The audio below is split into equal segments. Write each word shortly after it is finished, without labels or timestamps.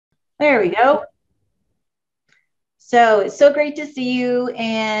There we go. So it's so great to see you.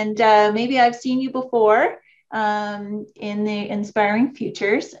 And maybe I've seen you before in the Inspiring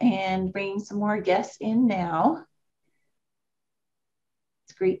Futures and bringing some more guests in now.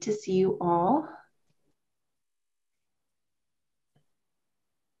 It's great to see you all.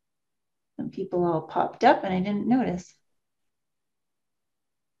 Some people all popped up and I didn't notice.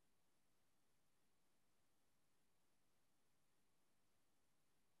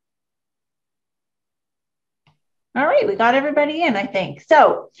 All right, we got everybody in, I think.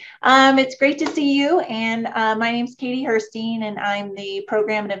 So it's great to see you. And my name's Katie Herstein, and I'm the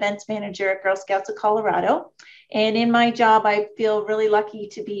Program and Events Manager at Girl Scouts of Colorado. And in my job, I feel really lucky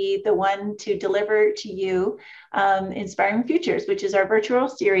to be the one to deliver to you Inspiring Futures, which is our virtual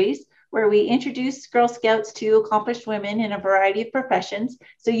series where we introduce Girl Scouts to accomplished women in a variety of professions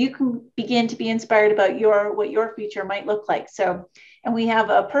so you can begin to be inspired about what your future might look like. And we have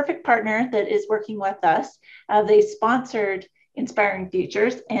a perfect partner that is working with us. They sponsored Inspiring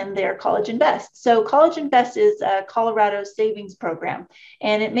Futures and their College Invest. So College Invest is Colorado's savings program,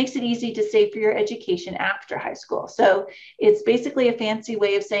 and it makes it easy to save for your education after high school. So it's basically a fancy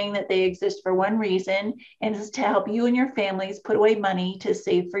way of saying that they exist for one reason, and it's to help you and your families put away money to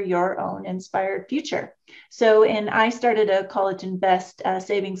save for your own inspired future. So, and I started a College Invest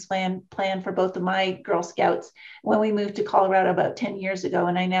savings plan for both of my Girl Scouts when we moved to Colorado about 10 years ago.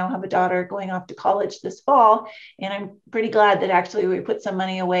 And I now have a daughter going off to college this fall. And I'm pretty glad that actually we put some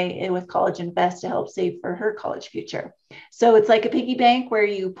money away with College Invest to help save for her college future. So it's like a piggy bank where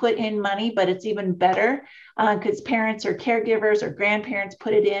you put in money, but it's even better because parents or caregivers or grandparents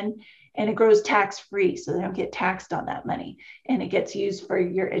put it in, and it grows tax-free, so they don't get taxed on that money. And it gets used for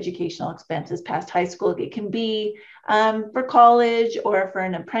your educational expenses past high school. It can be for college or for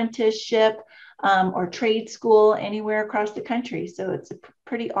an apprenticeship or trade school anywhere across the country. So it's a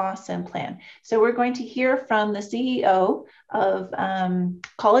pretty awesome plan. So we're going to hear from the CEO of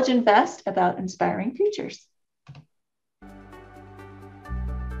College Invest about Inspiring Futures.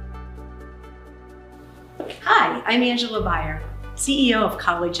 Hi, I'm Angela Beyer, CEO of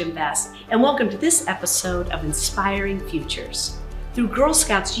College Invest, and welcome to this episode of Inspiring Futures. Through Girl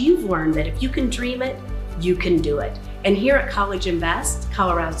Scouts, you've learned that if you can dream it, you can do it. And here at College Invest,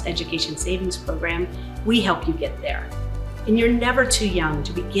 Colorado's education savings program, we help you get there. And you're never too young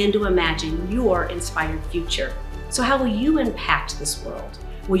to begin to imagine your inspired future. So how will you impact this world?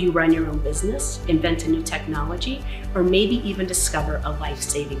 Will you run your own business, invent a new technology, or maybe even discover a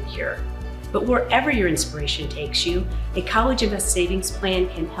life-saving cure? But wherever your inspiration takes you, a College Invest savings plan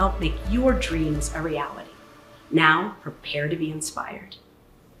can help make your dreams a reality. Now, prepare to be inspired.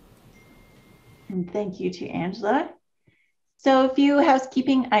 And thank you to Angela. So a few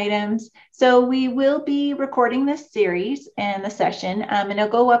housekeeping items. So we will be recording this series and the session, and it'll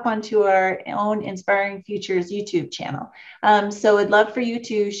go up onto our own Inspiring Futures YouTube channel. So I'd love for you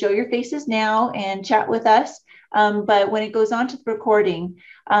to show your faces now and chat with us. But when it goes on to the recording,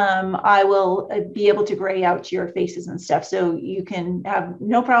 I will be able to gray out your faces and stuff. So you can have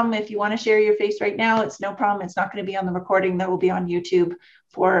no problem if you want to share your face right now. It's no problem. It's not going to be on the recording. That will be on YouTube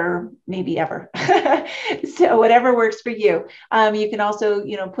for maybe ever. So whatever works for you. You can also,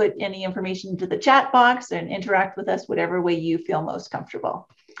 put any information into the chat box and interact with us whatever way you feel most comfortable.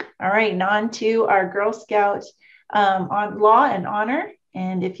 All right, and on to our Girl Scout on law and honor.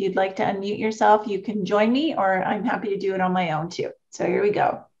 And if you'd like to unmute yourself, you can join me, or I'm happy to do it on my own too. So here we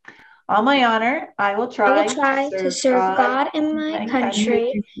go. On my honor, I will try to serve God and my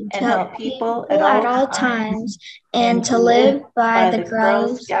country, and help people at all times, and to live by the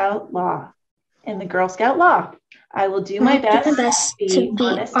Girl Scout law. In the Girl Scout law, I will do my best to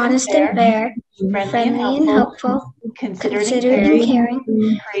be honest and fair, friendly and helpful, considerate and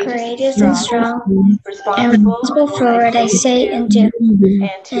caring, courageous and strong, responsible for what I say and do,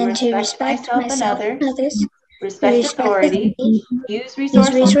 and to respect myself and others, respect authority, use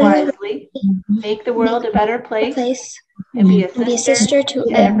resources wisely, make the world a better place, and be a sister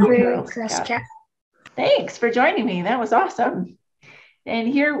to every Girl Scout. Thanks for joining me. That was awesome. And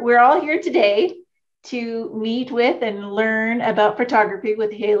here, we're all here today to meet with and learn about photography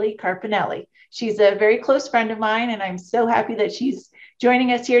with Haley Carpinelli. She's a very close friend of mine, and I'm so happy that she's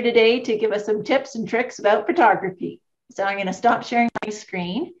joining us here today to give us some tips and tricks about photography. So I'm going to stop sharing my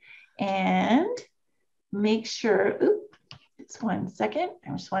screen and make sure, it's 1 second.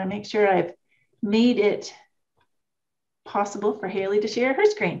 I just want to make sure I've made it possible for Haley to share her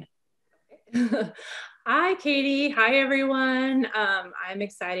screen. Hi, Katie. Hi, everyone. I'm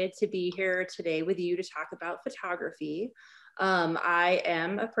excited to be here today with you to talk about photography. I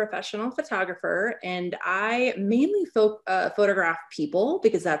am a professional photographer, and I mainly photograph people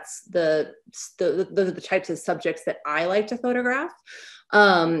because that's the types of subjects that I like to photograph.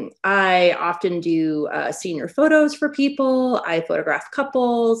 I often do senior photos for people. I photograph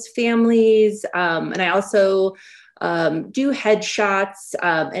couples, families, and I also do headshots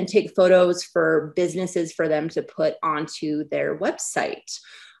and take photos for businesses for them to put onto their website.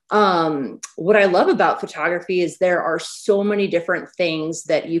 What I love about photography is there are so many different things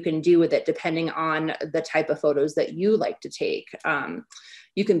that you can do with it depending on the type of photos that you like to take.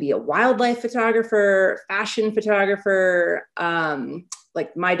 You can be a wildlife photographer, fashion photographer.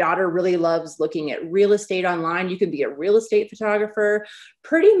 Like my daughter really loves looking at real estate online. You can be a real estate photographer.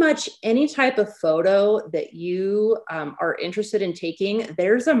 Pretty much any type of photo that you are interested in taking,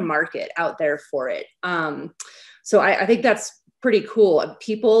 there's a market out there for it. So I think that's pretty cool.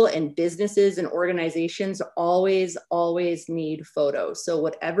 People and businesses and organizations always need photos. So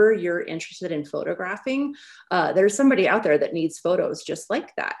whatever you're interested in photographing, there's somebody out there that needs photos just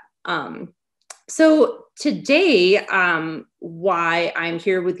like that. So today, why I'm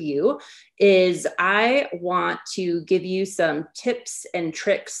here with you is I want to give you some tips and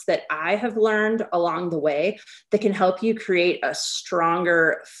tricks that I have learned along the way that can help you create a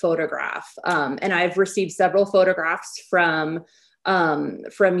stronger photograph. And I've received several photographs from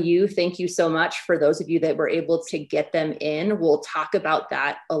you. Thank you so much for those of you that were able to get them in. We'll talk about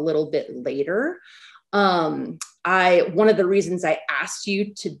that a little bit later. One of the reasons I asked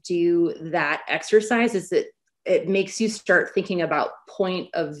you to do that exercise is that it makes you start thinking about point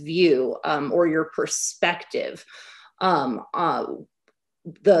of view, or your perspective, the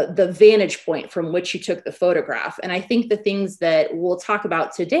vantage point from which you took the photograph. And I think the things that we'll talk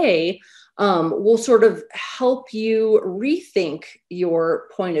about today will sort of help you rethink your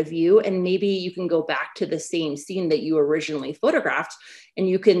point of view. And maybe you can go back to the same scene that you originally photographed, and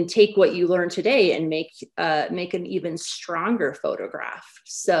you can take what you learned today and make an even stronger photograph.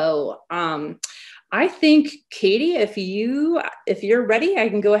 So I think, Katie, if you're ready, I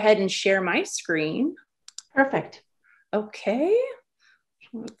can go ahead and share my screen. Perfect. Okay,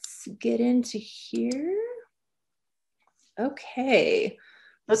 let's get into here. Okay.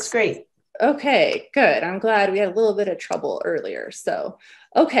 Looks great. Okay, good. I'm glad we had a little bit of trouble earlier. So,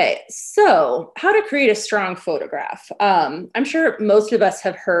 okay. So how to create a strong photograph. I'm sure most of us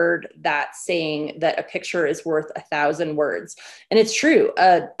have heard that saying that a picture is worth 1,000 words. And it's true.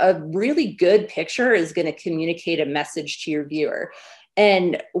 A really good picture is going to communicate a message to your viewer.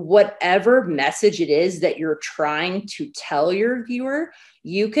 And whatever message it is that you're trying to tell your viewer,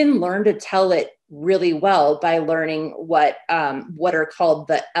 you can learn to tell it really well by learning what are called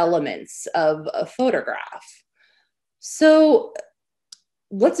the elements of a photograph. So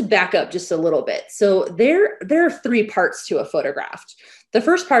let's back up just a little bit. So there are 3 parts to a photograph. The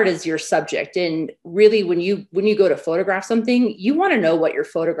first part is your subject. And really, when you go to photograph something, you want to know what your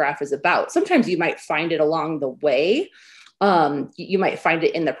photograph is about. Sometimes you might find it along the way. You might find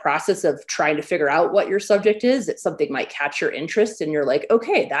it in the process of trying to figure out what your subject is, that something might catch your interest and you're like,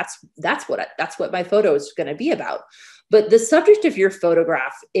 okay, that's what my photo is going to be about. But the subject of your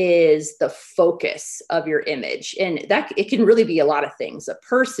photograph is the focus of your image. And that it can really be a lot of things: a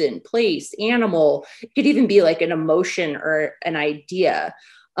person, place, animal. It could even be like an emotion or an idea.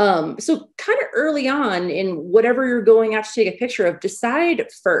 So kind of early on in whatever you're going out to take a picture of, decide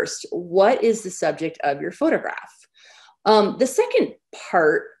first, what is the subject of your photograph? The second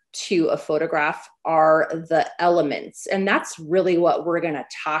part to a photograph are the elements, and that's really what we're going to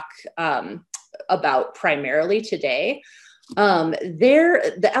talk about primarily today.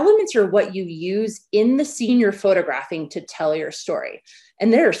 The elements are what you use in the scene you're photographing to tell your story,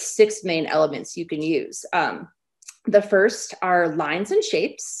 and there are 6 main elements you can use. The first are lines and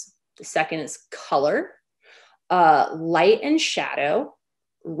shapes. The second is color, light and shadow,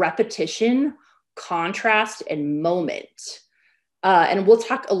 repetition, contrast, and moment. And we'll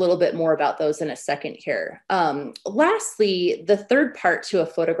talk a little bit more about those in a second here. Lastly, the third part to a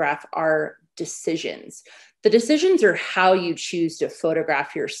photograph are decisions. The decisions are how you choose to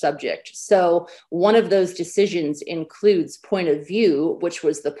photograph your subject. So one of those decisions includes point of view, which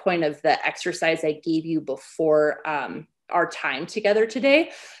was the point of the exercise I gave you before our time together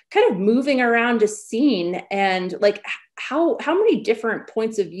today, kind of moving around a scene and like how many different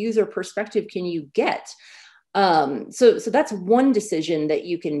points of views or perspective can you get? So that's one decision that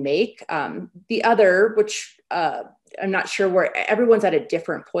you can make. The other, which I'm not sure where everyone's at a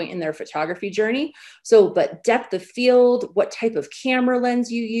different point in their photography journey. So, but depth of field, what type of camera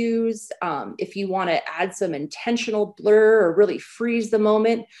lens you use, if you want to add some intentional blur or really freeze the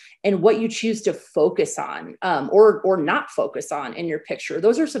moment, and what you choose to focus on or not focus on in your picture.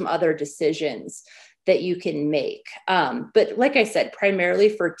 Those are some other decisions that you can make. But like I said, primarily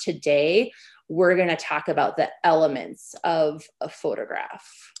for today, we're going to talk about the elements of a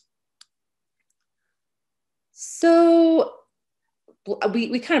photograph. So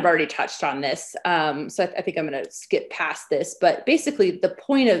we kind of already touched on this. So I think I'm going to skip past this, but basically the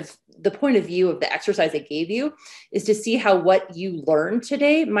point of view of the exercise I gave you is to see how what you learned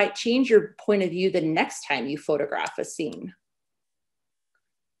today might change your point of view the next time you photograph a scene.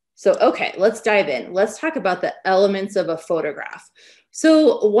 So, okay, let's dive in. Let's talk about the elements of a photograph.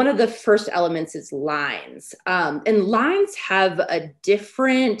 So one of the first elements is lines. And lines have a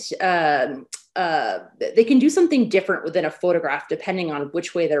different, they can do something different within a photograph depending on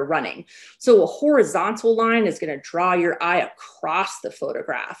which way they're running. So a horizontal line is going to draw your eye across the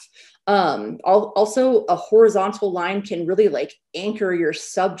photograph. Also, a horizontal line can really like anchor your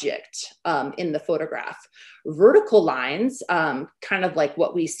subject in the photograph. Vertical lines, kind of like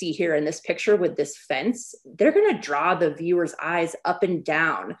what we see here in this picture with this fence, they're going to draw the viewer's eyes up and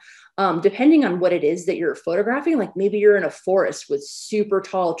down, depending on what it is that you're photographing. Like maybe you're in a forest with super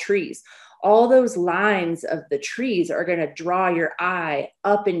tall trees. All those lines of the trees are going to draw your eye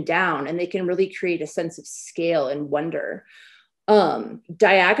up and down, and they can really create a sense of scale and wonder.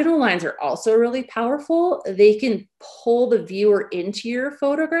 Diagonal lines are also really powerful. They can pull the viewer into your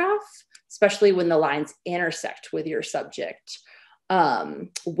photograph, especially when the lines intersect with your subject.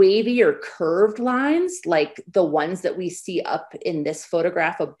 Wavy or curved lines, like the ones that we see up in this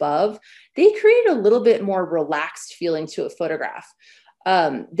photograph above, they create a little bit more relaxed feeling to a photograph.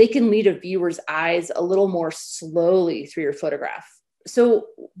 They can lead a viewer's eyes a little more slowly through your photograph. So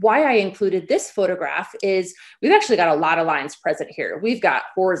why I included this photograph is we've actually got a lot of lines present here. We've got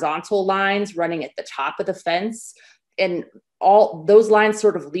horizontal lines running at the top of the fence, and all those lines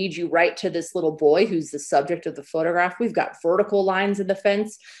sort of lead you right to this little boy who's the subject of the photograph. We've got vertical lines in the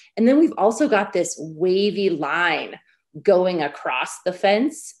fence, and then we've also got this wavy line going across the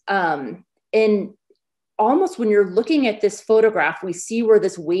fence. And almost when you're looking at this photograph, we see where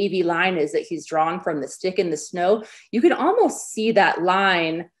this wavy line is that he's drawn from the stick in the snow. You can almost see that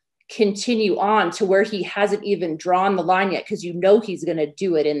line continue on to where he hasn't even drawn the line yet, because you know he's going to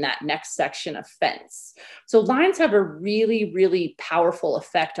do it in that next section of fence. So lines have a really, really powerful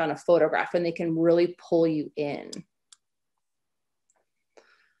effect on a photograph, and they can really pull you in.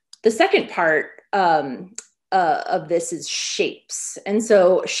 The second part of this is shapes. And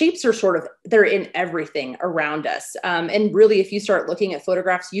so shapes are sort of, they're in everything around us. And really, if you start looking at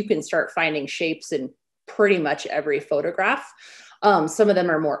photographs, you can start finding shapes in pretty much every photograph. Some of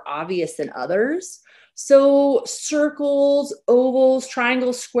them are more obvious than others. So circles, ovals,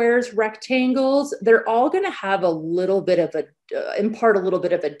 triangles, squares, rectangles, they're all going to have a little bit of impart a little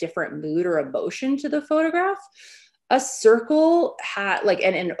bit of a different mood or emotion to the photograph. A circle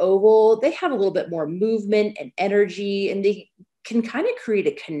and an oval, they have a little bit more movement and energy, and they can kind of create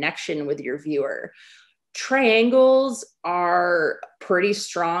a connection with your viewer. Triangles are pretty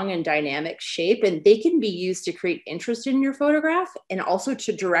strong and dynamic shape, and they can be used to create interest in your photograph and also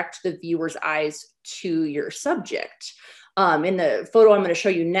to direct the viewer's eyes to your subject. In the photo I'm going to show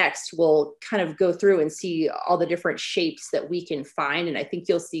you next, we'll kind of go through and see all the different shapes that we can find. And I think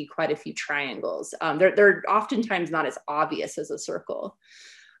you'll see quite a few triangles. They're oftentimes not as obvious as a circle.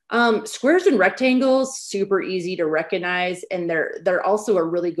 Squares and rectangles, super easy to recognize. And they're also a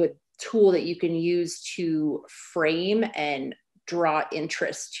really good tool that you can use to frame and draw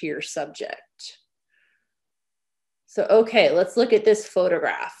interest to your subject. So, okay, let's look at this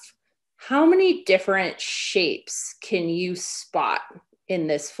photograph. How many different shapes can you spot in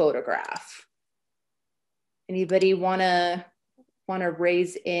this photograph? Anybody wanna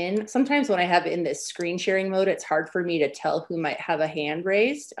raise in? Sometimes when I have it in this screen sharing mode, it's hard for me to tell who might have a hand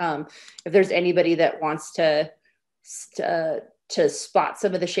raised. If there's anybody that wants to spot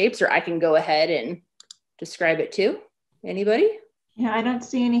some of the shapes, or I can go ahead and describe it too. Anybody? Yeah, I don't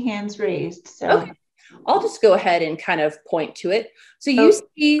see any hands raised. So okay. I'll just go ahead and kind of point to it. So you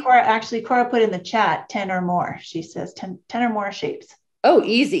see Cora put in the chat 10 or more. She says 10 or more shapes. Oh,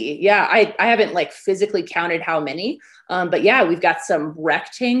 easy. Yeah, I haven't like physically counted how many, but yeah, we've got some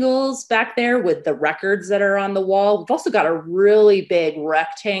rectangles back there with the records that are on the wall. We've also got a really big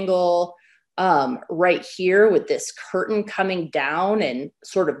rectangle right here with this curtain coming down and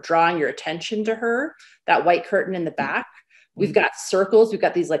sort of drawing your attention to her, that white curtain in the back. We've got circles. We've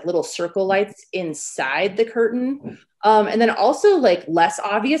got these like little circle lights inside the curtain. And then also like less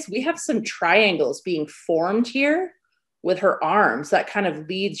obvious, we have some triangles being formed here with her arms that kind of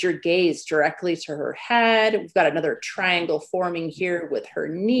leads your gaze directly to her head. We've got another triangle forming here with her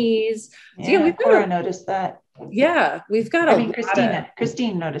knees. Yeah, so, yeah, we've Cora noticed that. Yeah, we've got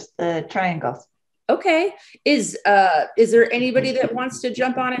Christine noticed the triangles. Okay. Is there anybody that wants to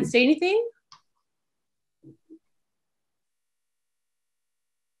jump on and say anything?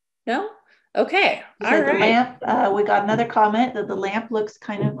 No? Okay. All right. The lamp, we got another comment that the lamp looks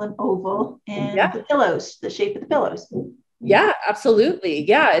kind of an oval, and the pillows, the shape of the pillows. Yeah, absolutely.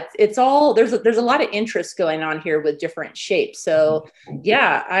 Yeah, it's all there's a lot of interest going on here with different shapes. So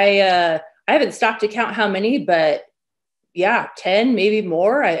yeah, I haven't stopped to count how many, but yeah, 10, maybe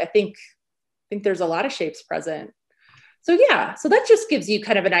more. I think there's a lot of shapes present. So yeah, so that just gives you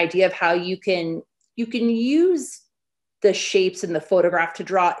kind of an idea of how you can use the shapes in the photograph to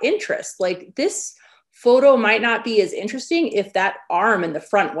draw interest. Like this photo might not be as interesting if that arm in the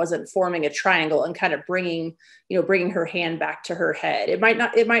front wasn't forming a triangle and kind of bringing her hand back to her head. It might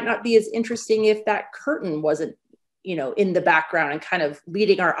not be as interesting if that curtain wasn't, in the background and kind of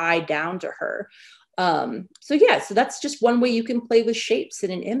leading our eye down to her. So that's just one way you can play with shapes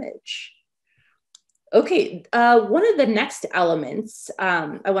in an image. Okay, one of the next elements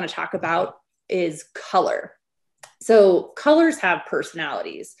I want to talk about is color. So colors have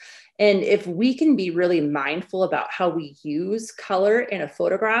personalities. And if we can be really mindful about how we use color in a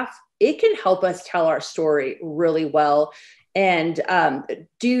photograph, it can help us tell our story really well and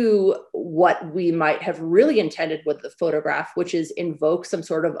do what we might have really intended with the photograph, which is invoke some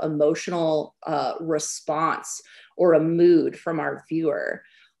sort of emotional response or a mood from our viewer.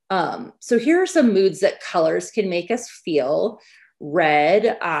 So here are some moods that colors can make us feel.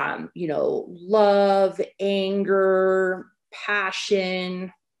 Red, love, anger,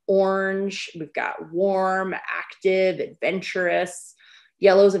 passion. Orange, we've got warm, active, adventurous.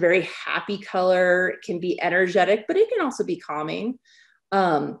 Yellow is a very happy color. It can be energetic, but it can also be calming.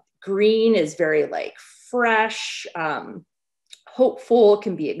 Green is very like fresh, hopeful,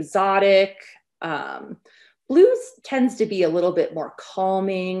 can be exotic. Blue tends to be a little bit more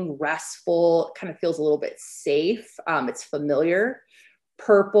calming, restful, kind of feels a little bit safe. It's familiar.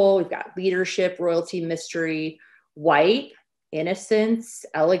 Purple, we've got leadership, royalty, mystery. White, innocence,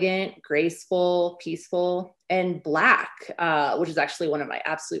 elegant, graceful, peaceful. And black, which is actually one of my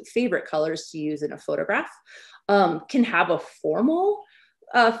absolute favorite colors to use in a photograph, can have a formal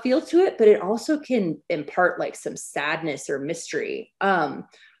feel to it, but it also can impart like some sadness or mystery.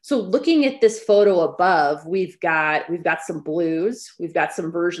 So looking at this photo above, we've got some blues, we've got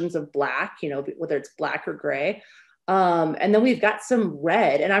some versions of black, whether it's black or gray. And then we've got some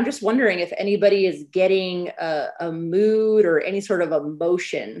red. And I'm just wondering if anybody is getting a mood or any sort of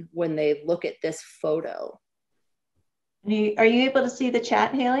emotion when they look at this photo. Are you able to see the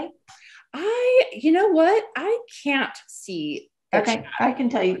chat, Haley? You know what? I can't see. Okay, I can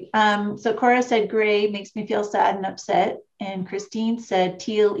tell you. So Cora said gray makes me feel sad and upset. And Christine said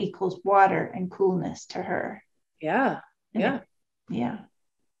teal equals water and coolness to her. Yeah. Yeah.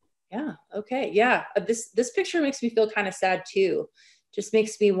 Okay. Yeah. This picture makes me feel kind of sad too. Just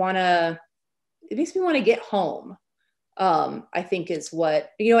makes me want to get home. I think is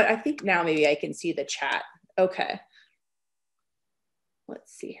what, I think now maybe I can see the chat. Okay.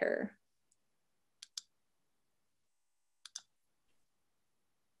 Let's see here.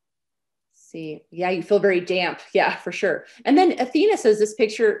 See, yeah, you feel very damp. Yeah, for sure. And then Athena says this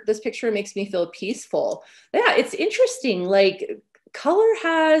picture makes me feel peaceful. Yeah, it's interesting. Like color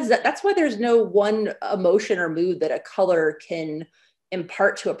that's why there's no one emotion or mood that a color can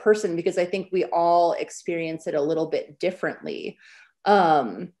impart to a person, because I think we all experience it a little bit differently.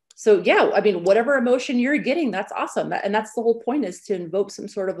 So yeah, I mean, whatever emotion you're getting, that's awesome. And that's the whole point, is to invoke some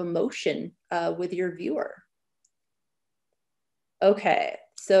sort of emotion with your viewer. Okay.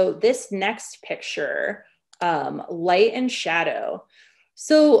 So this next picture, light and shadow.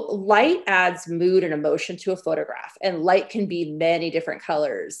 So light adds mood and emotion to a photograph, and light can be many different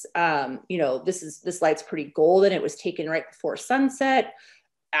colors. This light's pretty golden. It was taken right before sunset.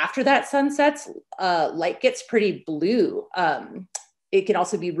 After that sunsets, light gets pretty blue. It can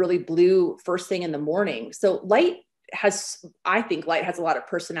also be really blue first thing in the morning. So I think light has a lot of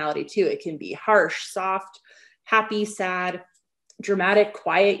personality too. It can be harsh, soft, happy, sad, dramatic,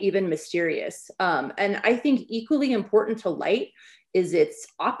 quiet, even mysterious. And I think equally important to light is its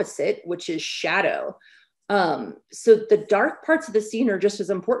opposite, which is shadow. So the dark parts of the scene are just as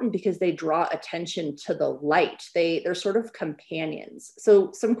important because they draw attention to the light. They're sort of companions.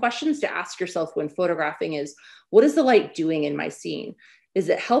 So some questions to ask yourself when photographing is, what is the light doing in my scene? Is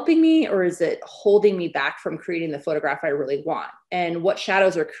it helping me or is it holding me back from creating the photograph I really want? And what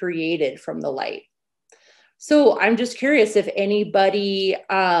shadows are created from the light? So I'm just curious if anybody,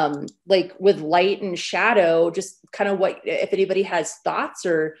 like with light and shadow, just kind of if anybody has thoughts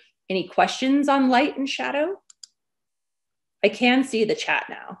or any questions on light and shadow? I can see the chat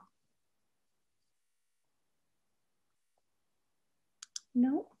now.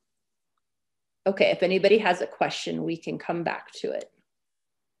 No? Okay, if anybody has a question, we can come back to it.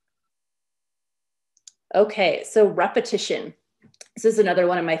 Okay, so repetition. This is another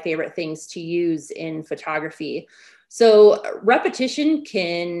one of my favorite things to use in photography. So repetition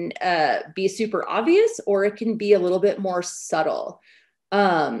can be super obvious, or it can be a little bit more subtle.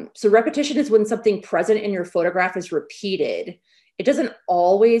 So repetition is when something present in your photograph is repeated. It doesn't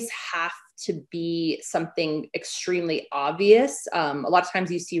always have to be something extremely obvious. A lot of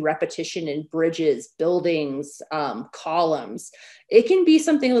times you see repetition in bridges, buildings, columns. It can be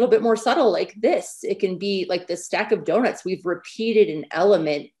something a little bit more subtle like this. It can be like this stack of donuts. We've repeated an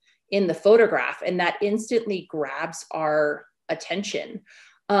element in the photograph and that instantly grabs our attention.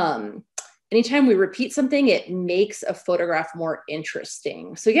 Anytime we repeat something, it makes a photograph more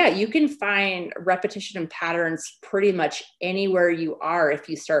interesting. So yeah, you can find repetition and patterns pretty much anywhere you are if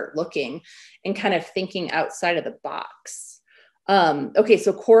you start looking and kind of thinking outside of the box. Okay,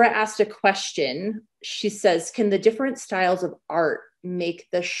 so Cora asked a question. She says, can the different styles of art make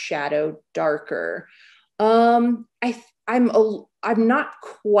the shadow darker? I'm not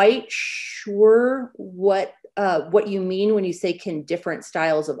quite sure what you mean when you say, can different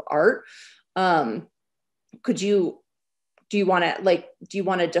styles of art? Do you want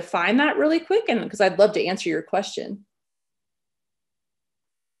to define that really quick? And because I'd love to answer your question.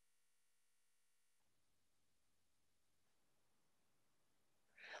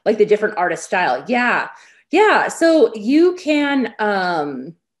 Like the different artist style. Yeah. So you can,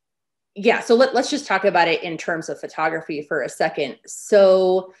 so let's just talk about it in terms of photography for a second.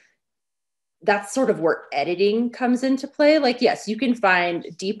 So that's sort of where editing comes into play. Like, yes, you can find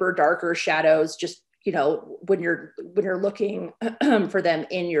deeper, darker shadows just, when you're looking for them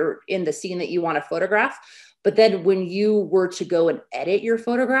in the scene that you want to photograph. But then when you were to go and edit your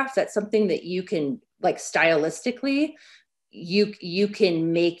photograph, that's something that you can, like, stylistically, you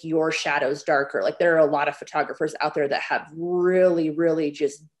can make your shadows darker. Like, there are a lot of photographers out there that have really, really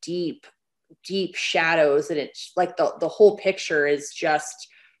just deep shadows. And it's like the whole picture is just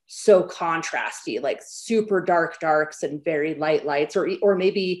so contrasty, like super dark darks and very light lights, or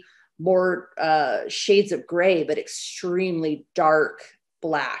maybe more shades of gray, but extremely dark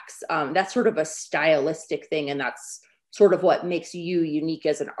blacks. That's sort of a stylistic thing. And that's sort of what makes you unique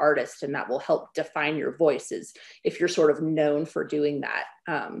as an artist. And that will help define your voices if you're sort of known for doing that.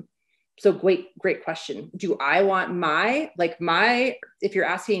 So great question. Do I want if you're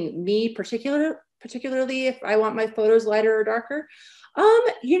asking me particularly if I want my photos lighter or darker,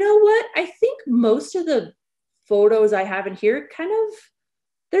 you know what? I think most of the photos I have in here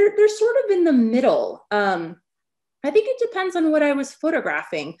they're sort of in the middle. I think it depends on what I was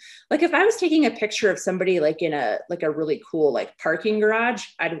photographing. Like if I was taking a picture of somebody like in a really cool like parking garage,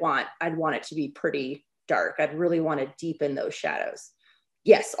 I'd want it to be pretty dark. I'd really want to deepen those shadows.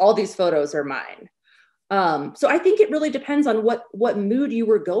 Yes, all these photos are mine. So I think it really depends on what mood you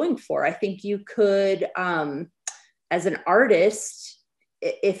were going for. I think you could, as an artist,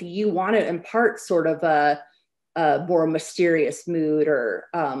 if you want to impart sort of a more mysterious mood or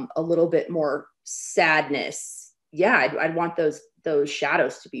a little bit more sadness, yeah, I'd want those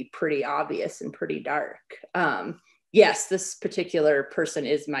shadows to be pretty obvious and pretty dark. Yes, this particular person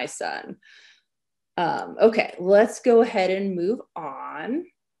is my son. Okay, let's go ahead and move on.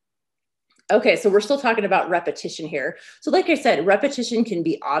 Okay, so we're still talking about repetition here. So like I said, repetition can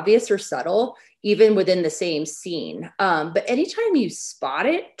be obvious or subtle, even within the same scene. But anytime you spot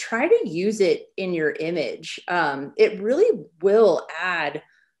it, try to use it in your image. It really will add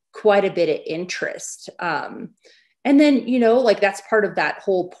quite a bit of interest. And then, like that's part of that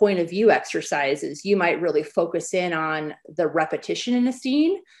whole point of view exercise is you might really focus in on the repetition in a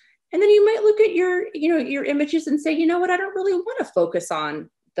scene. And then you might look at your images and say, you know what, I don't really want to focus on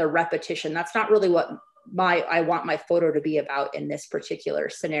the repetition. That's not really what I want my photo to be about in this particular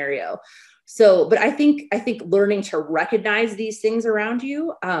scenario. So, but I think learning to recognize these things around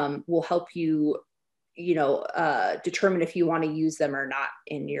you will help you, determine if you want to use them or not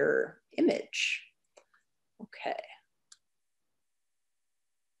in your image. Okay.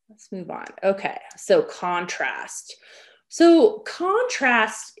 let's move on. Okay, so contrast. So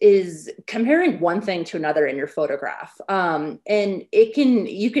contrast is comparing one thing to another in your photograph. And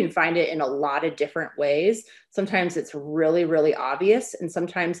you can find it in a lot of different ways. Sometimes it's really, really obvious, and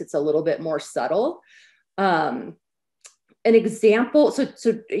sometimes it's a little bit more subtle. An example, so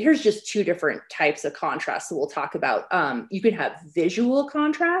here's just two different types of contrast that we'll talk about. You can have visual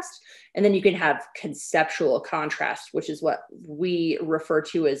contrast, and then you can have conceptual contrast, which is what we refer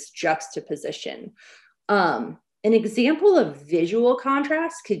to as juxtaposition. An example of visual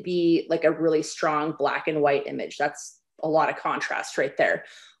contrast could be like a really strong black and white image. That's a lot of contrast right there.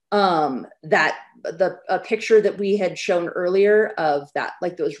 A picture that we had shown earlier of that,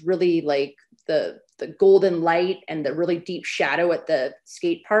 like those really like the golden light and the really deep shadow at the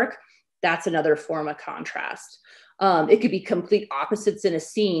skate park, that's another form of contrast. It could be complete opposites in a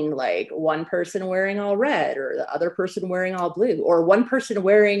scene, like one person wearing all red or the other person wearing all blue, or one person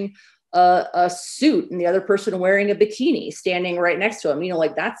wearing a suit and the other person wearing a bikini standing right next to him. You know,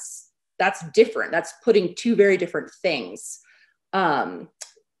 like that's different. That's putting two very different things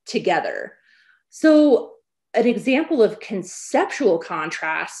together. So an example of conceptual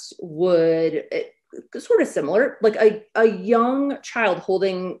contrast would sort of similar, like a young child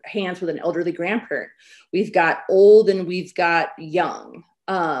holding hands with an elderly grandparent. We've got old and we've got young.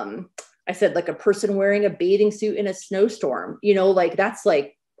 I said like a person wearing a bathing suit in a snowstorm, you know, like that's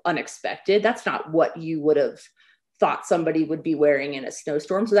like unexpected. That's not what you would have thought somebody would be wearing in a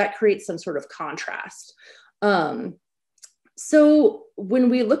snowstorm. So that creates some sort of contrast. So when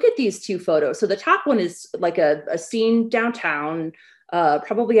we look at these two photos, so the top one is like a scene downtown,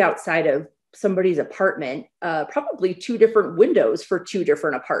 probably outside of somebody's apartment, probably two different windows for two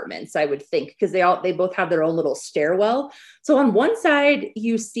different apartments, I would think, because they both have their own little stairwell. So on one side,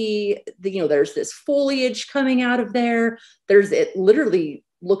 you see there's this foliage coming out of there. It literally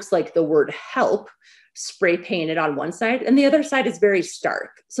looks like the word help spray painted on one side, and the other side is very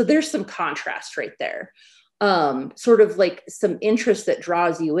stark. So there's some contrast right there. Sort of like some interest that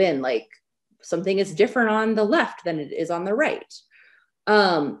draws you in, like something is different on the left than it is on the right.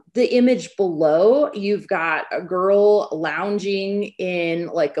 The image below, you've got a girl lounging in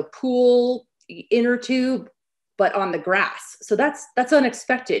like a pool inner tube, but on the grass. So that's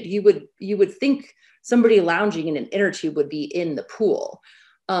unexpected. You would think somebody lounging in an inner tube would be in the pool.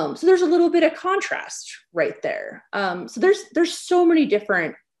 So there's a little bit of contrast right there. So there's so many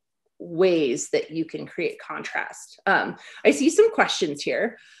different ways that you can create contrast. I see some questions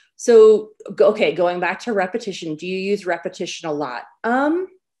here. So, okay, going back to repetition, do you use repetition a lot?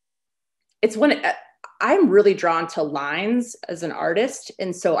 It's when I'm really drawn to lines as an artist.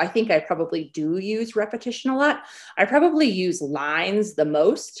 And so I think I probably do use repetition a lot. I probably use lines the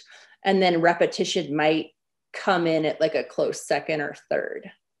most, and then repetition might come in at like a close second or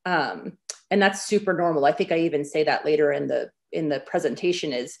third. And that's super normal. I think I even say that later in the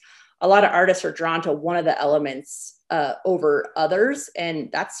presentation is a lot of artists are drawn to one of the elements over others. And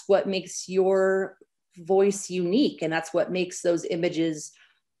that's what makes your voice unique. And that's what makes those images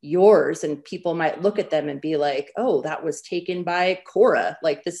yours. And people might look at them and be like, oh, that was taken by Cora.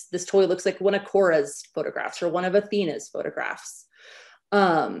 Like this toy looks like one of Cora's photographs or one of Athena's photographs.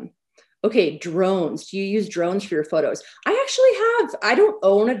 Okay, drones. Do you use drones for your photos? I don't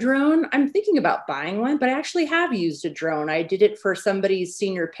own a drone. I'm thinking about buying one, but I actually have used a drone. I did it for somebody's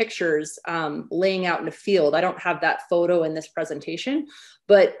senior pictures, laying out in a field. I don't have that photo in this presentation,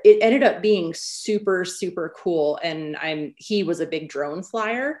 but it ended up being super, super cool. And he was a big drone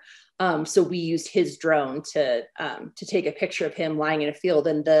flyer. So we used his drone to take a picture of him lying in a field,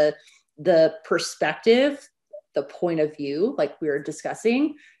 and the perspective, the point of view, like we were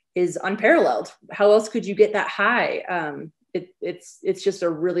discussing, is unparalleled. How else could you get that high? It's just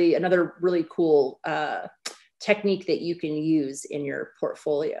another really cool technique that you can use in your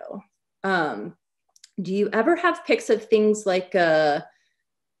portfolio. Do you ever have pics of things like I'm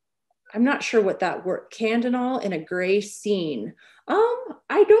not sure what that word, candinol in a gray scene?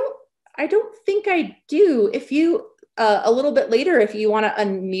 I don't think I do. If you a little bit later, if you want to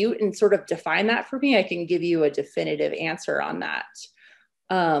unmute and sort of define that for me, I can give you a definitive answer on that.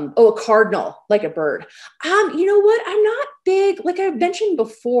 A cardinal, like a bird. You know what? I'm not big, like I've mentioned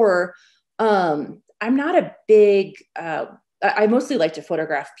before, I'm not a big, I mostly like to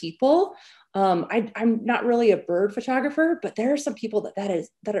photograph people. I'm not really a bird photographer, but there are some people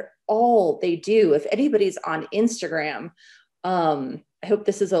that are all they do. If anybody's on Instagram, I hope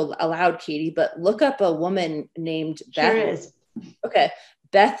this is allowed, Katie, but look up a woman named Beth. Sure is. Okay.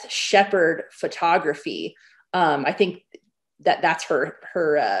 Beth Shepherd Photography. I think that's her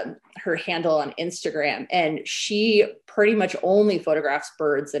handle on Instagram, and she pretty much only photographs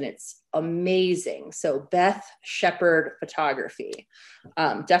birds, and it's amazing. So Beth Shepherd Photography,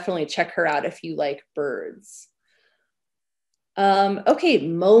 definitely check her out if you like birds. Okay,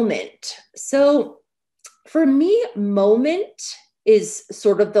 moment. So for me, moment is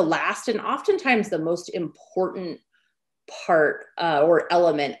sort of the last and oftentimes the most important part or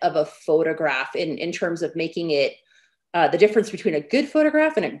element of a photograph in terms of making it the difference between a good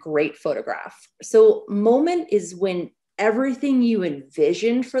photograph and a great photograph. So moment is when everything you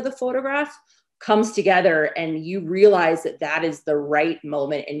envisioned for the photograph comes together and you realize that that is the right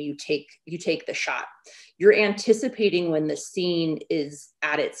moment, and you take the shot. You're anticipating when the scene is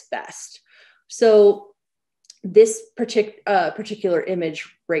at its best. So this particular image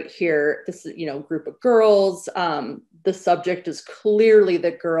right here, this is, group of girls. The subject is clearly the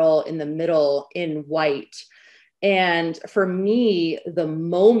girl in the middle in white. And for me, the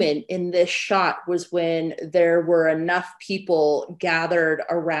moment in this shot was when there were enough people gathered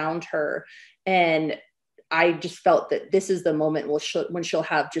around her. And I just felt that this is the moment when she'll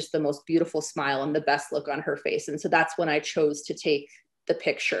have just the most beautiful smile and the best look on her face. And so that's when I chose to take the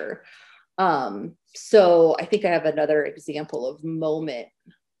picture. So I think I have another example of moment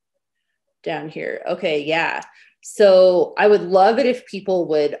down here. Okay, yeah. So I would love it if people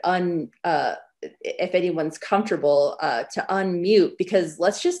would if anyone's comfortable to unmute, because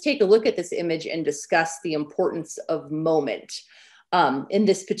let's just take a look at this image and discuss the importance of moment in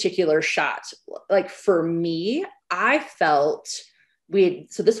this particular shot. Like for me, I felt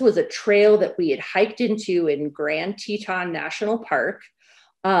so this was a trail that we had hiked into in Grand Teton National Park.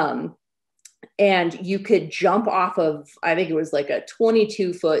 And you could jump off of, I think it was like a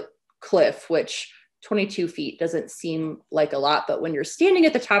 22-foot cliff, which 22 feet doesn't seem like a lot, but when you're standing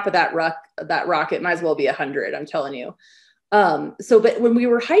at the top of that rock, it might as well be 100, I'm telling you. But when we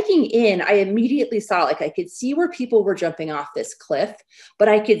were hiking in, I immediately saw, like, I could see where people were jumping off this cliff, but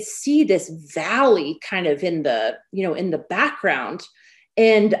I could see this valley kind of in the background.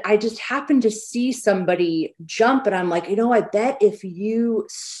 And I just happened to see somebody jump, and I'm like, I bet if you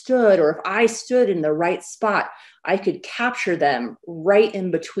stood, or if I stood in the right spot, I could capture them right in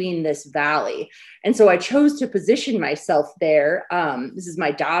between this valley. And so I chose to position myself there. This is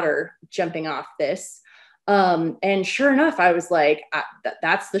my daughter jumping off this. And sure enough, I was like,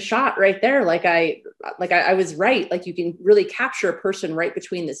 that's the shot right there. I was right. Like, you can really capture a person right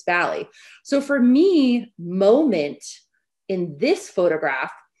between this valley. So for me, moment in this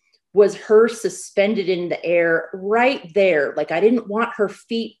photograph was her suspended in the air right there. Like, I didn't want her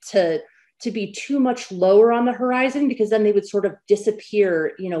feet to be too much lower on the horizon, because then they would sort of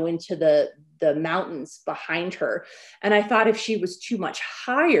disappear, into the mountains behind her. And I thought if she was too much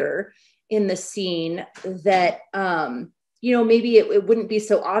higher in the scene, that, maybe it wouldn't be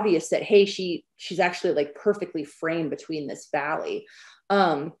so obvious that, hey, she's actually like perfectly framed between this valley.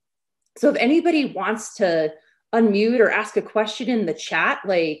 So if anybody wants to unmute or ask a question in the chat,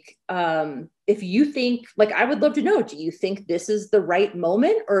 if you think, I would love to know, do you think this is the right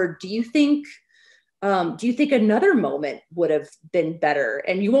moment, or do you think another moment would have been better?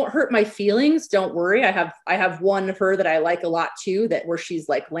 And you won't hurt my feelings, don't worry. I have one of her that I like a lot too, where she's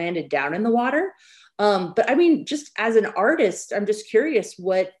like landed down in the water. But I mean, just as an artist, I'm just curious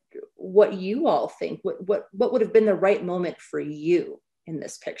what you all think. What would have been the right moment for you in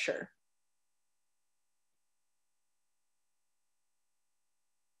this picture?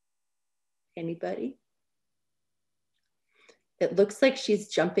 Anybody? It looks like she's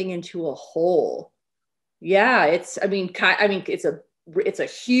jumping into a hole. Yeah, it's a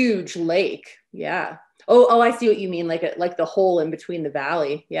huge lake. Yeah. Oh, I see what you mean. Like the hole in between the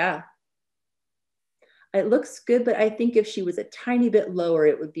valley. Yeah. It looks good, but I think if she was a tiny bit lower,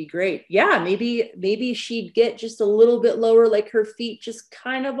 it would be great. Yeah, maybe she'd get just a little bit lower, like her feet just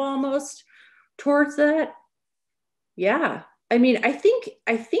kind of almost towards that. Yeah. I mean, I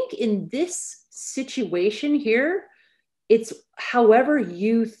think in this situation here, it's however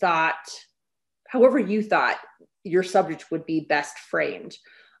you thought your subject would be best framed.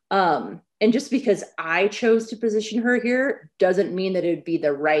 And just because I chose to position her here doesn't mean that it would be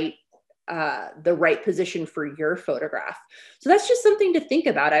the right position for your photograph. So that's just something to think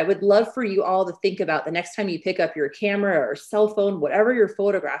about. I would love for you all to think about the next time you pick up your camera or cell phone, whatever you're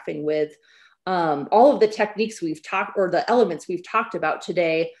photographing with. All of the techniques we've talked, or the elements we've talked about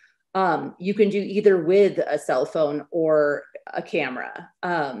today, you can do either with a cell phone or a camera.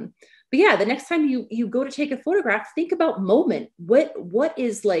 But yeah, the next time you go to take a photograph, think about moment. What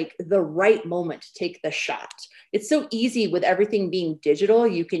is like the right moment to take the shot? It's so easy with everything being digital.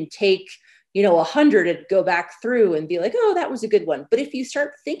 You can take, 100 and go back through and be like, oh, that was a good one. But if you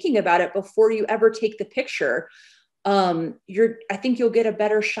start thinking about it before you ever take the picture, I think you'll get a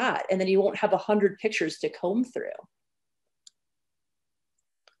better shot, and then you won't have 100 pictures to comb through.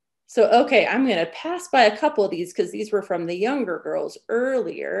 So, okay, I'm going to pass by a couple of these because these were from the younger girls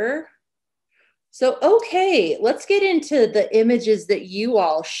earlier. So, okay, let's get into the images that you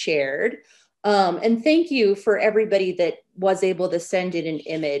all shared. And thank you for everybody that was able to send in an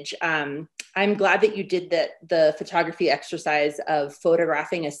image. I'm glad that you did the photography exercise of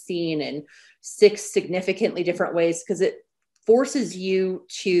photographing a scene in 6 significantly different ways, because it forces you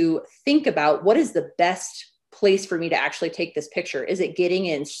to think about what is the best place for me to actually take this picture. Is it getting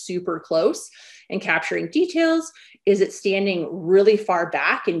in super close and capturing details? Is it standing really far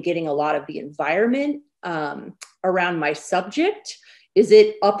back and getting a lot of the environment around my subject? Is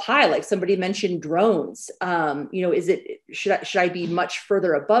it up high, like somebody mentioned drones? Should I be much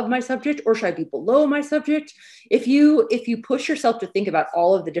further above my subject, or should I be below my subject? If you push yourself to think about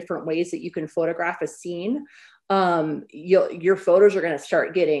all of the different ways that you can photograph a scene, your photos are going to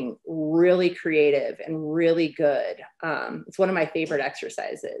start getting really creative and really good. It's one of my favorite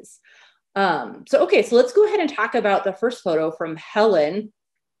exercises. So let's go ahead and talk about the first photo from Helen.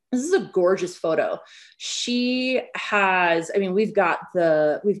 This is a gorgeous photo. She has, we've got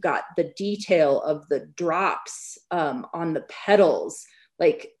the detail of the drops on the petals,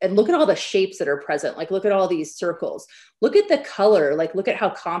 and look at all the shapes that are present. Look at all these circles. Look at the color. Look at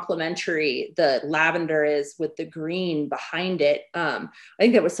how complementary the lavender is with the green behind it. I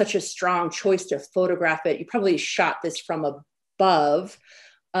think that was such a strong choice to photograph it. You probably shot this from above.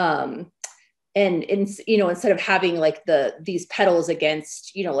 And instead of having these petals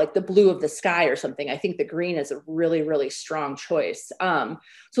against, the blue of the sky or something, I think the green is a really, really strong choice. So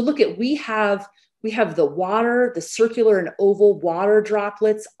look at, we have the water, the circular and oval water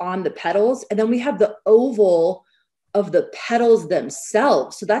droplets on the petals. And then we have the oval of the petals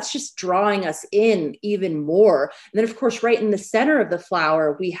themselves. So that's just drawing us in even more. And then of course, right in the center of the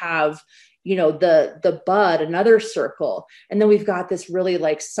flower, we have the bud, another circle. And then we've got this really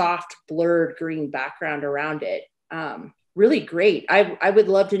soft, blurred green background around it. Really great. I would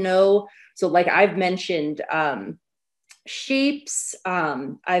love to know. So I've mentioned shapes.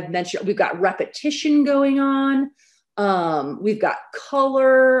 I've mentioned, we've got repetition going on. We've got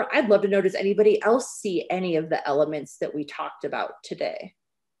color. I'd love to know, does anybody else see any of the elements that we talked about today?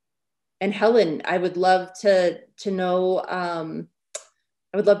 And Helen, I would love to know,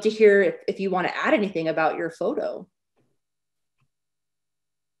 I would love to hear if you want to add anything about your photo.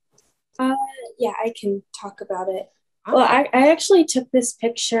 Yeah, I can talk about it. Awesome. Well, I actually took this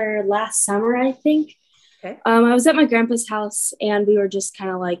picture last summer, I think. Okay. I was at my grandpa's house, and we were just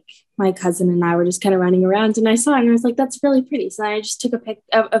kind of my cousin and I were just kind of running around, and I saw it and I was like, that's really pretty. So I just took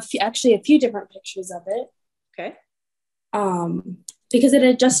a few different pictures of it. Okay. Because it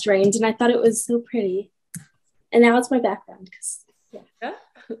had just rained and I thought it was so pretty. And now it's my background. Yeah,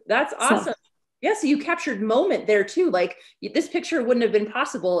 that's awesome. Yeah, so you captured moment there too. This picture wouldn't have been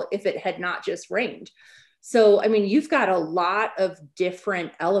possible if it had not just rained. So, you've got a lot of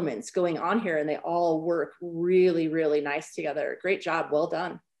different elements going on here, and they all work really, really nice together. Great job. Well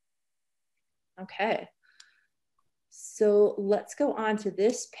done. Okay. So let's go on to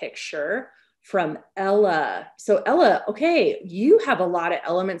this picture from Ella. So Ella, okay, you have a lot of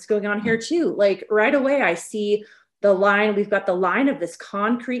elements going on here too. Right away, I see the line. We've got the line of this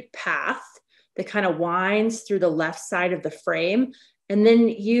concrete path that kind of winds through the left side of the frame. And then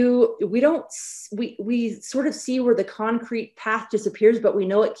we sort of see where the concrete path disappears, but we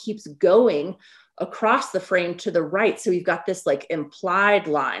know it keeps going across the frame to the right. So we've got this implied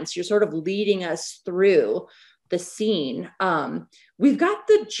line. So you're sort of leading us through the scene. We've got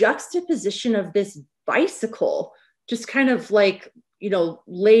the juxtaposition of this bicycle just kind of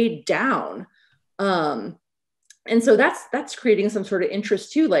laid down. And so that's creating some sort of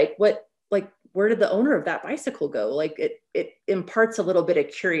interest too. Where did the owner of that bicycle go? It imparts a little bit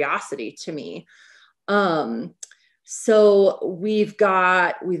of curiosity to me. So we've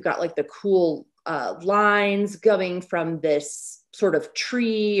got the cool lines going from this sort of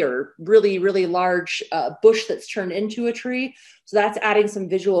tree or really, really large bush that's turned into a tree. So that's adding some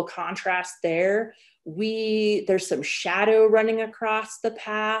visual contrast there. There's some shadow running across the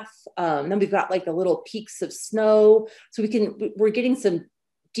path. Then we've got the little peaks of snow. So we're getting some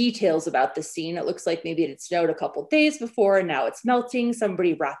details about the scene. It looks like maybe it had snowed a couple days before and now it's melting.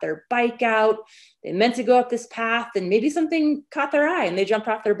 Somebody brought their bike out. They meant to go up this path and maybe something caught their eye and they jumped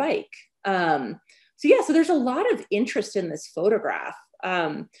off their bike. So there's a lot of interest in this photograph.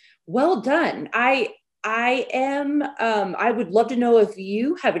 Well done. I would love to know if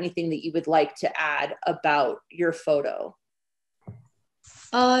you have anything that you would like to add about your photo.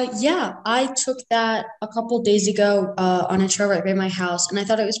 Yeah, I took that a couple days ago on a trail right by my house, and I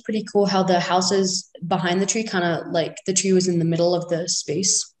thought it was pretty cool how the houses behind the tree kind of like the tree was in the middle of the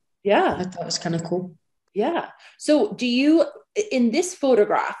space. Yeah. I thought it was kind of cool. Yeah. So in this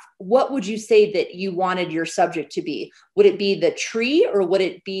photograph, what would you say that you wanted your subject to be? Would it be the tree, or would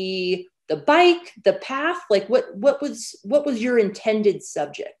it be the bike, the path? Like what was your intended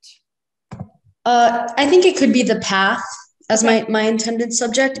subject? I think it could be the path as my intended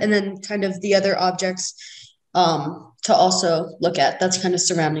subject, and then kind of the other objects to also look at that's kind of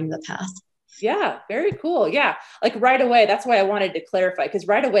surrounding the path. Yeah, very cool. Yeah. Like right away, that's why I wanted to clarify, because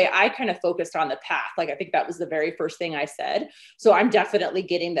right away I kind of focused on the path. Like I think that was the very first thing I said. So I'm definitely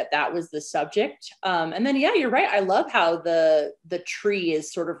getting that was the subject. And then, yeah, you're right. I love how the tree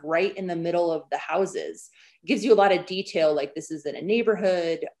is sort of right in the middle of the houses. It gives you a lot of detail, like this is in a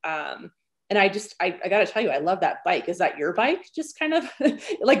neighborhood. And I got to tell you, I love that bike. Is that your bike? Just kind of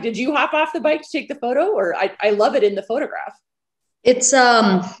like, did you hop off the bike to take the photo? Or I love it in the photograph. It's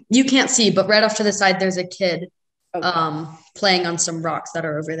you can't see, but right off to the side there's a kid playing on some rocks that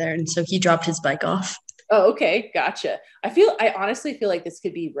are over there, and so he dropped his bike off. Oh, okay, gotcha. I honestly feel like this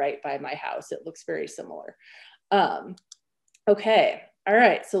could be right by my house. It looks very similar. Okay, all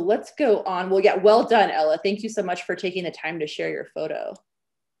right. So let's go on. Well, yeah, well done, Ella. Thank you so much for taking the time to share your photo.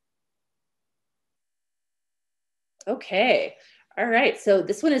 Okay. All right. So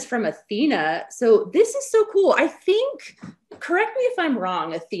this one is from Athena. So this is so cool. I think, correct me if I'm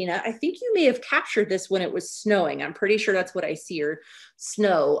wrong, Athena, I think you may have captured this when it was snowing. I'm pretty sure that's what I see, or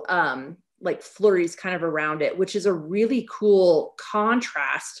snow, like flurries kind of around it, which is a really cool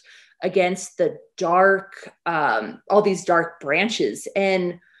contrast against the dark, all these dark branches.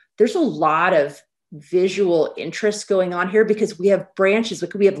 And there's a lot of visual interest going on here because we have branches,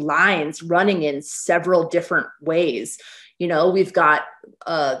 we have lines running in several different ways. You know, we've got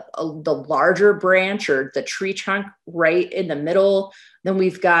the larger branch or the tree trunk right in the middle. Then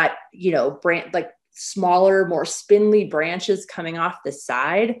we've got, you know, like smaller, more spindly branches coming off the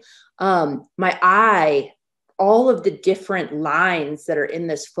side. My eye, all of the different lines that are in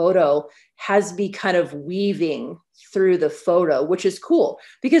this photo has me kind of weaving through the photo, which is cool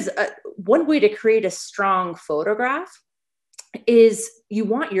because one way to create a strong photograph is you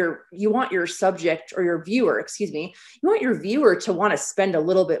want your subject or your viewer, you want your viewer to want to spend a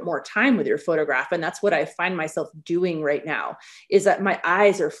little bit more time with your photograph. And that's what I find myself doing right now, is that my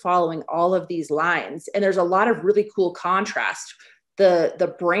eyes are following all of these lines. And there's a lot of really cool contrast.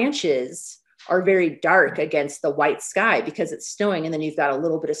 The branches are very dark against the white sky because it's snowing. And then you've got a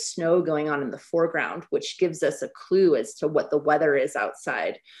little bit of snow going on in the foreground, which gives us a clue as to what the weather is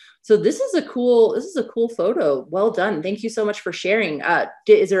outside. So this is a cool photo. Well done. Thank you so much for sharing.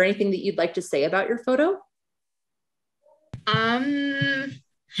 Is there anything that you'd like to say about your photo? I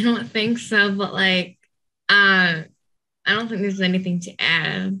don't think so, but like, I don't think there's anything to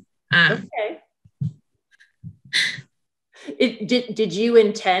add. Okay. Did you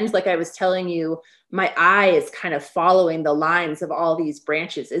intend, like I was telling you, my eye is kind of following the lines of all these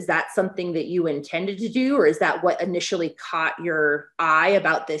branches. Is that something that you intended to do, or is that what initially caught your eye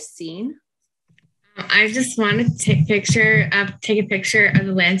about this scene? I just wanted to take a picture of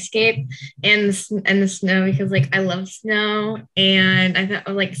the landscape and the snow because like I love snow, and I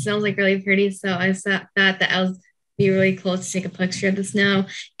thought like snow was like really pretty, so I thought that I was be really cool to take a picture of the snow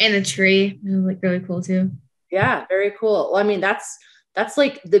and the tree. It was like really cool too. Yeah, very cool. Well, I mean, that's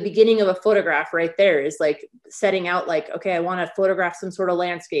like the beginning of a photograph right there, is like setting out like, okay, I want to photograph some sort of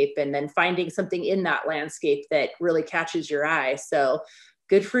landscape, and then finding something in that landscape that really catches your eye. So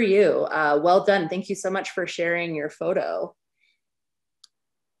good for you. Well done. Thank you so much for sharing your photo.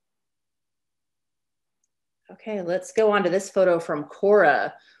 Okay, let's go on to this photo from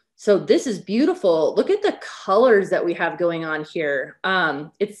Cora. So this is beautiful. Look at the colors that we have going on here.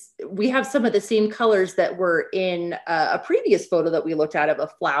 We have some of the same colors that were in a previous photo that we looked at of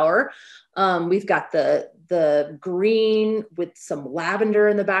a flower. We've got the green with some lavender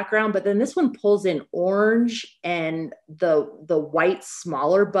in the background, but then this one pulls in orange and the white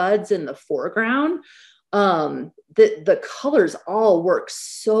smaller buds in the foreground. The colors all work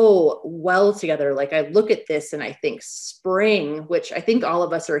so well together. Like I look at this and I think spring, which I think all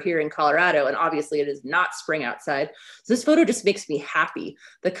of us are here in Colorado, and obviously it is not spring outside. So this photo just makes me happy.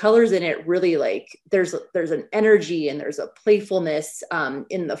 The colors in it really, like there's an energy and there's a playfulness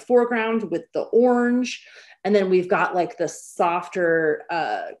in the foreground with the orange. And then we've got like the softer,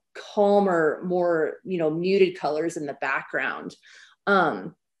 calmer, more, muted colors in the background.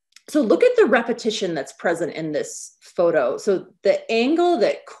 So look at the repetition that's present in this photo. So the angle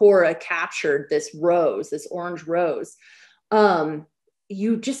that Cora captured, this rose, this orange rose,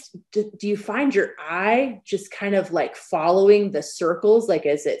 you just, do you find your eye just kind of like following the circles, like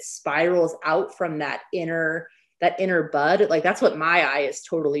as it spirals out from that inner bud? Like that's what my eye is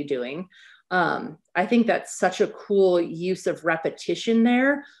totally doing. I think that's such a cool use of repetition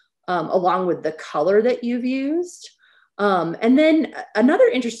there, along with the color that you've used. And then another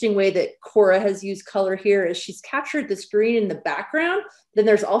interesting way that Cora has used color here is she's captured this green in the background. Then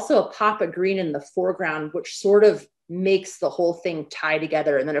there's also a pop of green in the foreground, which sort of makes the whole thing tie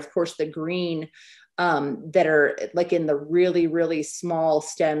together. And then of course the green that are like in the really, really small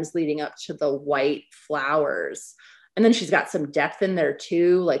stems leading up to the white flowers. And then she's got some depth in there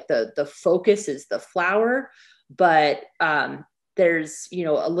too. Like the focus is the flower, but there's, you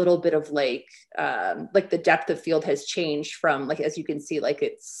know, a little bit of like the depth of field has changed from, like, as you can see, like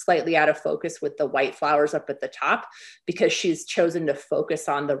it's slightly out of focus with the white flowers up at the top, because she's chosen to focus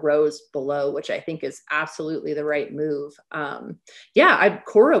on the rose below, which I think is absolutely the right move.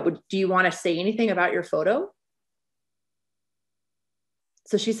 Cora, do you want to say anything about your photo?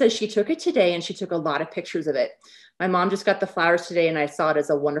 So she says she took it today and she took a lot of pictures of it. My mom just got the flowers today and I saw it as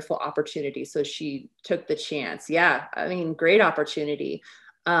a wonderful opportunity. So she took the chance. Yeah, I mean, great opportunity.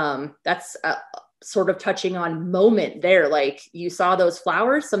 That's sort of touching on moment there. Like you saw those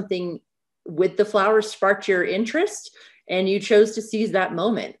flowers, something with the flowers sparked your interest and you chose to seize that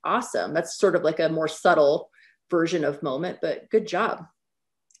moment. Awesome. That's sort of like a more subtle version of moment, but good job.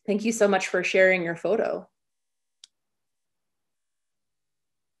 Thank you so much for sharing your photo.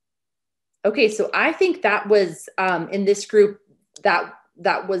 Okay, so I think that was in this group, that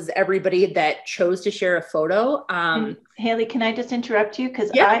was everybody that chose to share a photo. Haley, can I just interrupt you? Because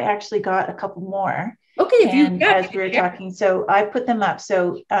yeah. I actually got a couple more. Okay, as we were talking, so I put them up.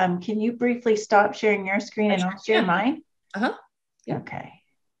 So can you briefly stop sharing your screen and I'll share mine? Uh-huh. Yeah. Okay.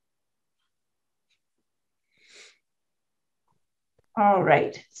 All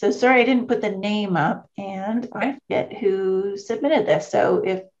right. So sorry I didn't put the name up and I forget who submitted this. So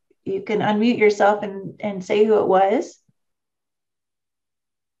if you can unmute yourself and say who it was.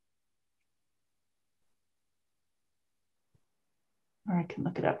 Or I can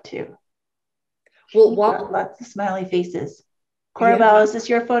look it up too. Well, lots of smiley faces. Corabelle, is this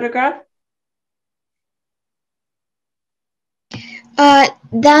your photograph? That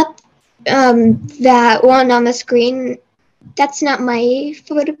one on the screen, that's not my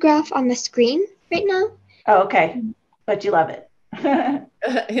photograph on the screen right now. Oh, okay. But you love it.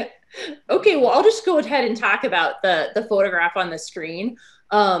 Okay, well, I'll just go ahead and talk about the photograph on the screen.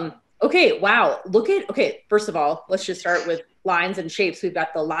 Okay, wow. First of all, let's just start with lines and shapes. We've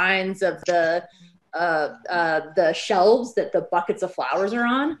got the lines of the shelves that the buckets of flowers are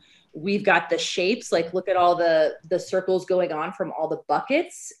on. We've got the shapes, like look at all the circles going on from all the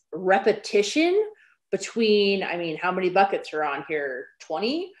buckets. Repetition between, I mean, how many buckets are on here?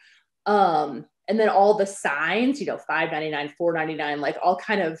 20? And then all the signs, you know, $5.99, $4.99, like all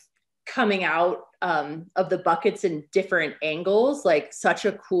kind of coming out of the buckets in different angles, like such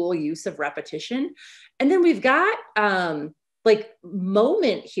a cool use of repetition. And then we've got like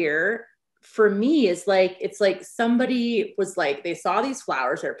moment here for me is like, it's like somebody was like, they saw these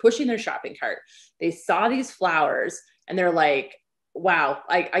flowers, they're pushing their shopping cart. They saw these flowers and they're like, wow,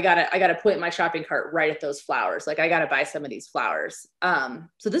 I gotta put my shopping cart right at those flowers. Like I gotta buy some of these flowers.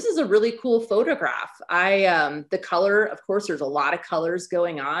 So this is a really cool photograph. The color, of course, there's a lot of colors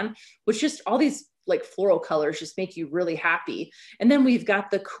going on, which just all these like floral colors just make you really happy. And then we've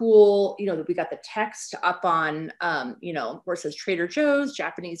got the cool, you know, we got the text up on, you know, where it says Trader Joe's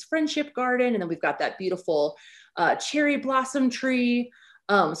Japanese Friendship Garden. And then we've got that beautiful cherry blossom tree.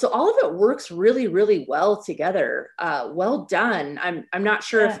 So all of it works really, really well together. Well done. I'm not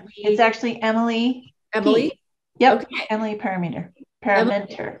sure if it's actually Emily. Emily? Yep. Okay. Emily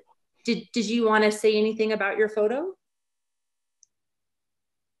Paramenter. Did you want to say anything about your photo?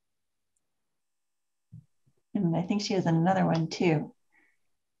 And I think she has another one too.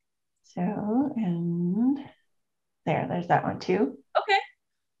 So, and there's that one too. Okay,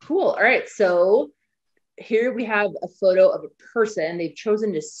 cool. All right. So here we have a photo of a person. They've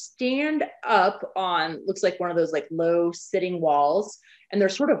chosen to stand up on, looks like one of those like low sitting walls, and they're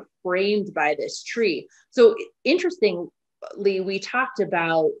sort of framed by this tree. So interestingly, we talked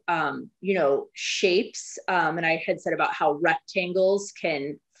about, you know, shapes. And I had said about how rectangles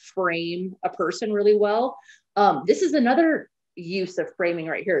can frame a person really well. This is another use of framing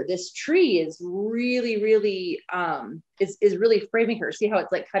right here. This tree is really, really, is really framing her. See how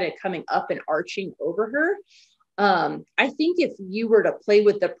it's like kind of coming up and arching over her. I think if you were to play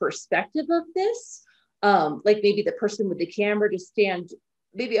with the perspective of this, like maybe the person with the camera just stand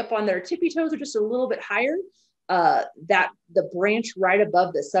maybe up on their tippy toes or just a little bit higher, that the branch right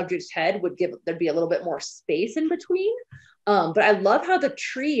above the subject's head would there'd be a little bit more space in between. But I love how the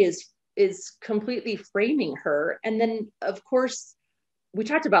tree is completely framing her. And then of course, we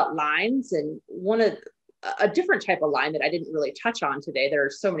talked about lines, and a different type of line that I didn't really touch on today. There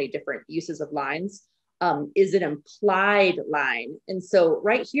are so many different uses of lines, is an implied line. And so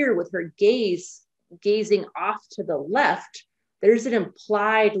right here with her gazing off to the left, there's an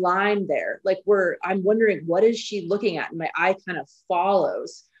implied line there. Like I'm wondering, what is she looking at? And my eye kind of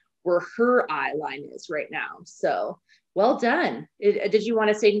follows where her eye line is right now. So well done. Did you want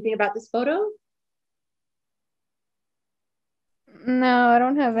to say anything about this photo? No, I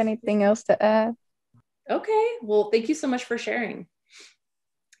don't have anything else to add. Okay, well, thank you so much for sharing.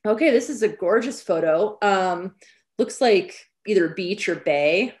 Okay, this is a gorgeous photo. Looks like either beach or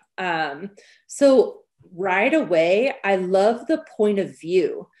bay. So right away, I love the point of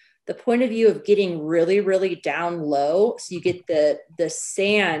view of getting really, really down low. So you get the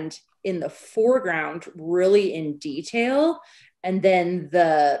sand in the foreground really in detail. And then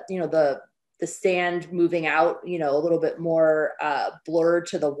the sand moving out, a little bit more blurred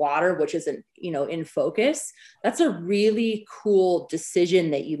to the water, which isn't, in focus. That's a really cool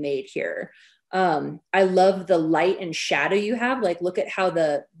decision that you made here. I love the light and shadow you have. Like, look at how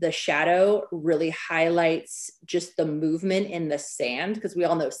the shadow really highlights just the movement in the sand, because we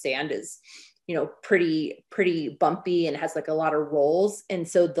all know sand is, pretty bumpy and has like a lot of rolls. And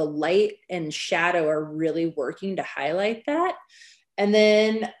so the light and shadow are really working to highlight that. And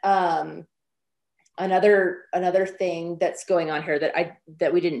then another thing that's going on here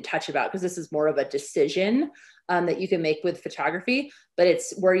that we didn't touch about, because this is more of a decision that you can make with photography, but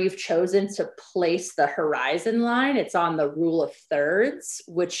it's where you've chosen to place the horizon line. It's on the rule of thirds,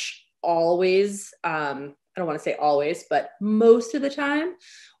 which always, I don't want to say always, but most of the time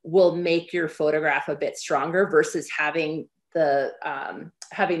will make your photograph a bit stronger versus having the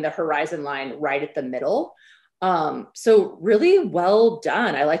horizon line right at the middle. So really well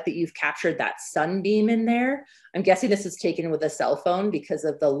done. I like that you've captured that sunbeam in there. I'm guessing this is taken with a cell phone because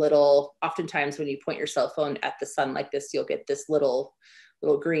of oftentimes when you point your cell phone at the sun like this, you'll get this little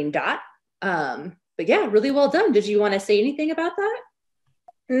green dot. But yeah, really well done. Did you want to say anything about that?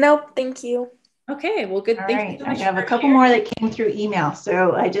 Nope, thank you. Okay, well, good. All Thank right, you so I much have a for couple sharing. more that came through email.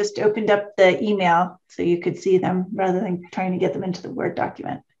 So I just opened up the email so you could see them rather than trying to get them into the Word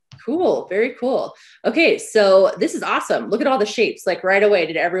document. Cool. Very cool. Okay. So this is awesome. Look at all the shapes. Like right away,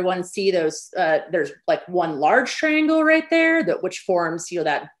 did everyone see those? There's like one large triangle right there which forms,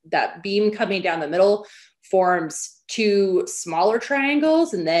 that beam coming down the middle forms two smaller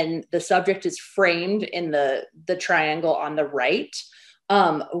triangles. And then the subject is framed in the triangle on the right.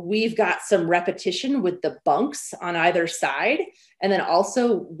 We've got some repetition with the bunks on either side. And then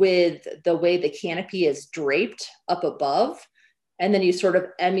also with the way the canopy is draped up above. And then you sort of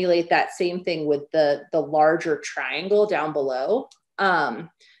emulate that same thing with the larger triangle down below.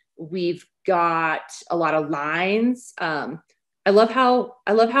 We've got a lot of lines. I love how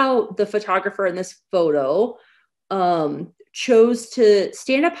the photographer in this photo chose to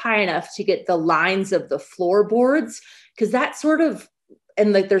stand up high enough to get the lines of the floorboards, because that sort of,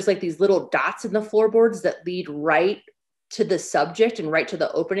 and like there's like these little dots in the floorboards that lead right to the subject and right to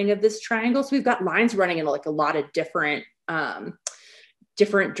the opening of this triangle. So we've got lines running in like a lot of different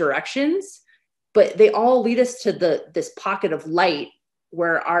directions, but they all lead us to this pocket of light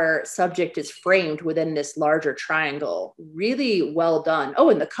where our subject is framed within this larger triangle. Really well done. Oh,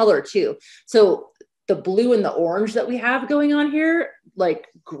 and the color too. So the blue and the orange that we have going on here, like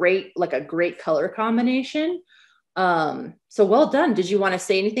a great color combination. So well done. Did you want to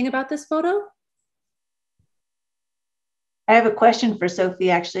say anything about this photo? I have a question for Sophie,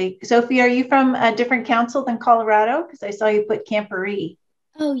 actually. Sophie, are you from a different council than Colorado? Because I saw you put Camporee.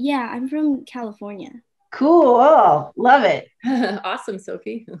 Oh, yeah, I'm from California. Cool. Oh, love it. Awesome,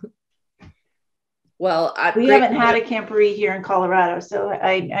 Sophie. Well, we haven't had a Camporee here in Colorado, so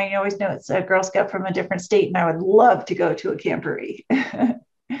I always know it's a Girl Scout from a different state, and I would love to go to a Camporee.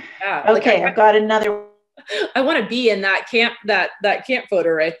 Yeah, okay, I've got another. I want to be in that camp, that camp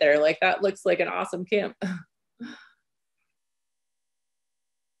photo right there. Like that looks like an awesome camp.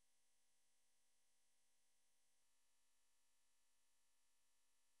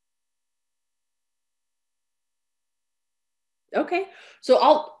 Okay, so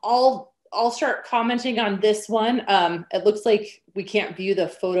I'll start commenting on this one. It looks like we can't view the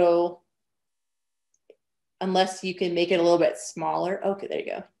photo unless you can make it a little bit smaller. Okay, there you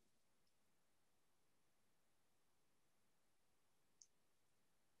go.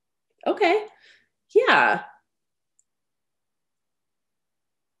 Okay. Yeah.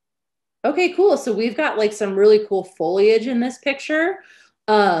 Okay, cool. So we've got like some really cool foliage in this picture.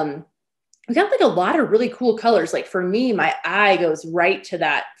 We got like a lot of really cool colors. Like for me, my eye goes right to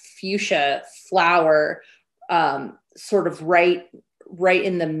that fuchsia flower, sort of right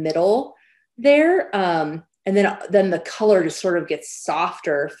in the middle there. And then the color just sort of gets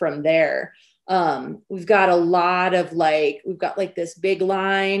softer from there. We've got a lot of we've got like this big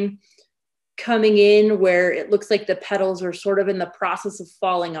line coming in where it looks like the petals are sort of in the process of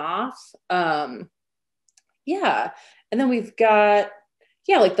falling off. Yeah. And then we've got,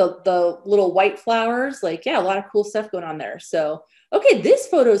 like the little white flowers, like, a lot of cool stuff going on there. So, okay, this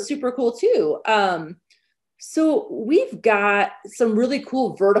photo is super cool too. So we've got some really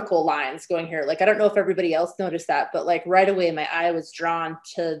cool vertical lines going here. Like, I don't know if everybody else noticed that, but like right away, my eye was drawn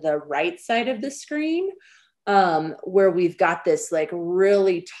to the right side of the screen, where we've got this like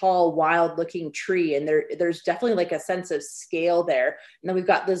really tall, wild looking tree. And there's definitely like a sense of scale there. And then we've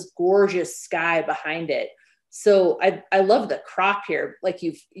got this gorgeous sky behind it. So I love the crop here. Like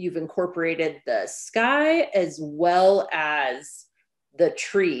you've incorporated the sky as well as the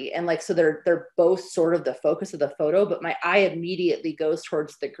tree. And like, so they're both sort of the focus of the photo, but my eye immediately goes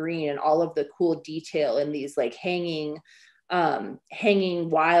towards the green and all of the cool detail in these like hanging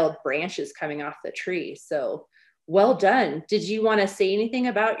wild branches coming off the tree. So well done. Did you want to say anything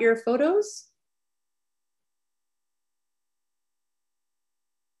about your photos?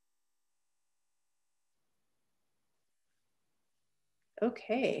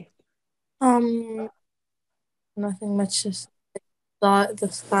 Okay. Nothing much. Just thought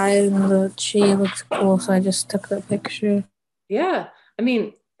the sky and the tree looks cool, so I just took the picture. Yeah. I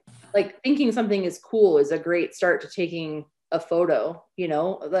mean, like thinking something is cool is a great start to taking a photo,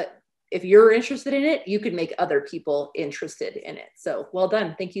 that if you're interested in it, you could make other people interested in it. So well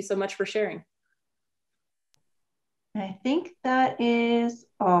done. Thank you so much for sharing. I think that is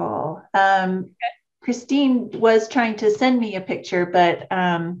all. Christine was trying to send me a picture, but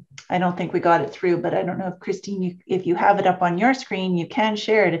I don't think we got it through. But I don't know if Christine, if you have it up on your screen, you can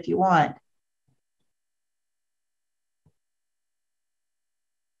share it if you want.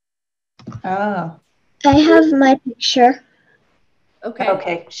 Oh. I have my picture. Okay.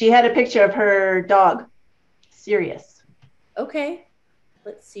 Okay. She had a picture of her dog, Sirius. Okay.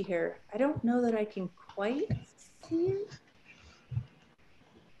 Let's see here. I don't know that I can quite see it.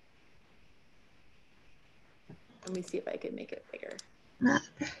 Let me see if I can make it bigger. No.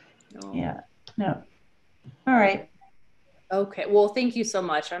 Yeah. No. All right. Okay. Well, thank you so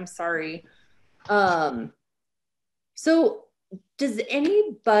much. I'm sorry. So does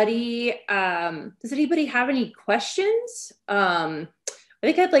anybody have any questions? I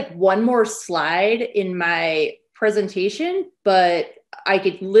think I had like one more slide in my presentation, but I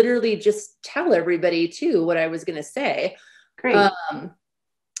could literally just tell everybody too what I was going to say. Great.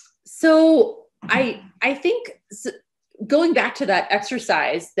 So I think going back to that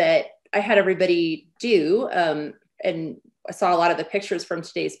exercise that I had everybody do, and I saw a lot of the pictures from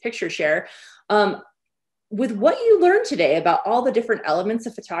today's picture share, with what you learned today about all the different elements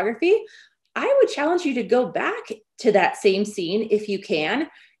of photography, I would challenge you to go back to that same scene if you can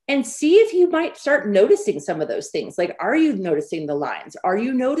and see if you might start noticing some of those things. Like, are you noticing the lines? Are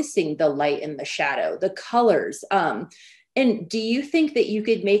you noticing the light and the shadow, the colors? And do you think that you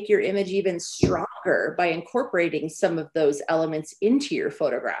could make your image even stronger by incorporating some of those elements into your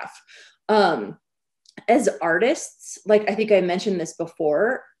photograph? As artists, like I think I mentioned this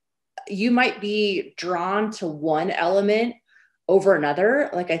before, you might be drawn to one element over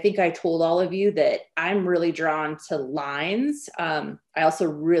another. Like I think I told all of you that I'm really drawn to lines. I also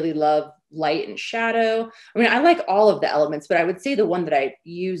really love light and shadow. I mean, I like all of the elements, but I would say the one that I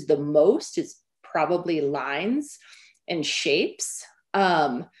use the most is probably lines and shapes.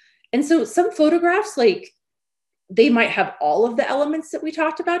 And so some photographs, like they might have all of the elements that we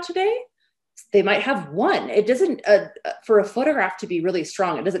talked about today. They might have one. It doesn't, for a photograph to be really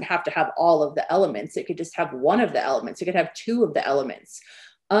strong, it doesn't have to have all of the elements. It could just have one of the elements. It could have two of the elements.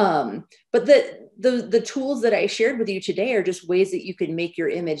 But the tools that I shared with you today are just ways that you can make your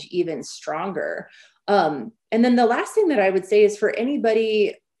image even stronger. And then the last thing that I would say is for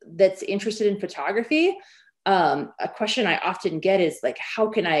anybody that's interested in photography, a question I often get is like, how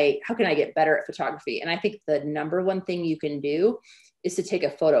can I get better at photography? And I think the number one thing you can do is to take a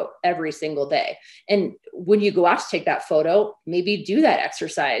photo every single day. And when you go out to take that photo, maybe do that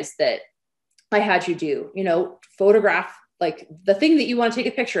exercise that I had you do, photograph like the thing that you want to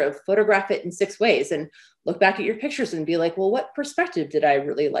take a picture of, photograph it in 6 ways and look back at your pictures and be like, well, what perspective did I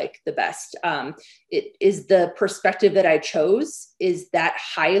really like the best? It is the perspective that I chose. Is that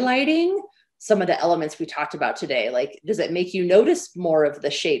highlighting some of the elements we talked about today? Like, does it make you notice more of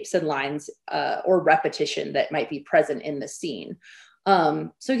the shapes and lines or repetition that might be present in the scene?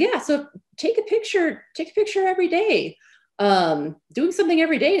 So take a picture every day. Doing something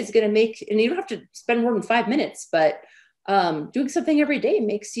every day is going to make, and you don't have to spend more than 5 minutes, but doing something every day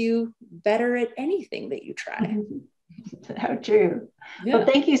makes you better at anything that you try. How true. Yeah. Well,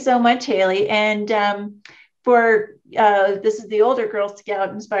 thank you so much, Haley. And for this is the older Girl Scout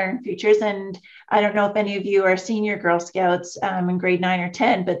Inspiring Futures, and I don't know if any of you are senior Girl Scouts in grade 9 or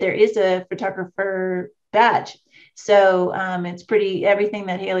 10, but there is a photographer badge. So it's pretty, everything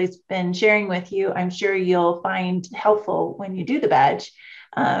that Haley's been sharing with you, I'm sure you'll find helpful when you do the badge.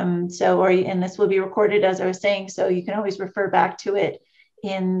 And this will be recorded, as I was saying, so you can always refer back to it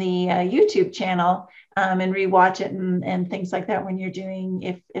in the YouTube channel and rewatch it and things like that when you're doing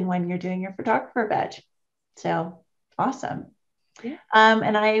your photographer badge. So awesome. Yeah.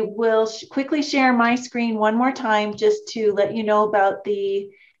 And I will quickly share my screen one more time just to let you know about the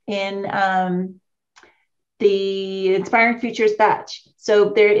Inspiring Futures badge. So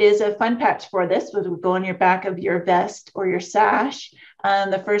there is a fun patch for this, which will go on your back of your vest or your sash.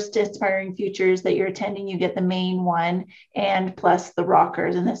 The first Inspiring Futures that you're attending, you get the main one and plus the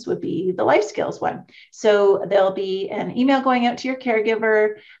rockers, and this would be the life skills one. So there'll be an email going out to your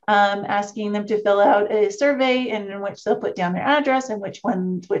caregiver asking them to fill out a survey in which they'll put down their address and which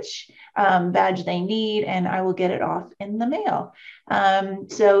badge they need, and I will get it off in the mail. And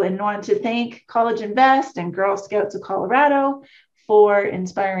want to thank College Invest and Girl Scouts of Colorado for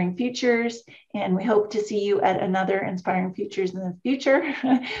Inspiring Futures, and we hope to see you at another Inspiring Futures in the future.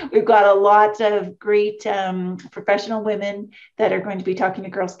 We've got a lot of great professional women that are going to be talking to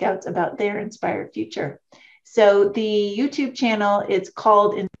Girl Scouts about their inspired future. So the YouTube channel, it's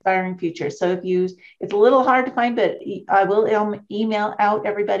called Inspiring Futures. So it's a little hard to find, but I will email out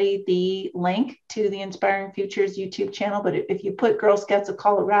everybody the link to the Inspiring Futures YouTube channel. But if you put Girl Scouts of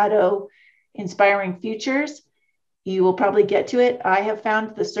Colorado Inspiring Futures, you will probably get to it. I have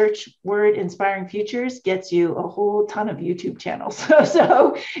found the search word Inspiring Futures gets you a whole ton of YouTube channels.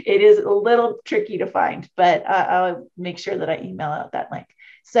 So it is a little tricky to find, but I'll make sure that I email out that link.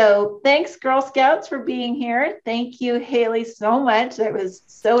 So thanks, Girl Scouts, for being here. Thank you, Haley, so much. That was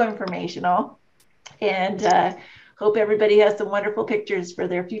so informational. And hope everybody has some wonderful pictures for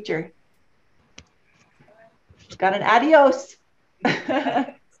their future. Got an adios.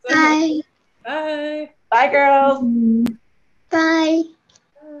 Bye. Bye. Bye, girls. Bye.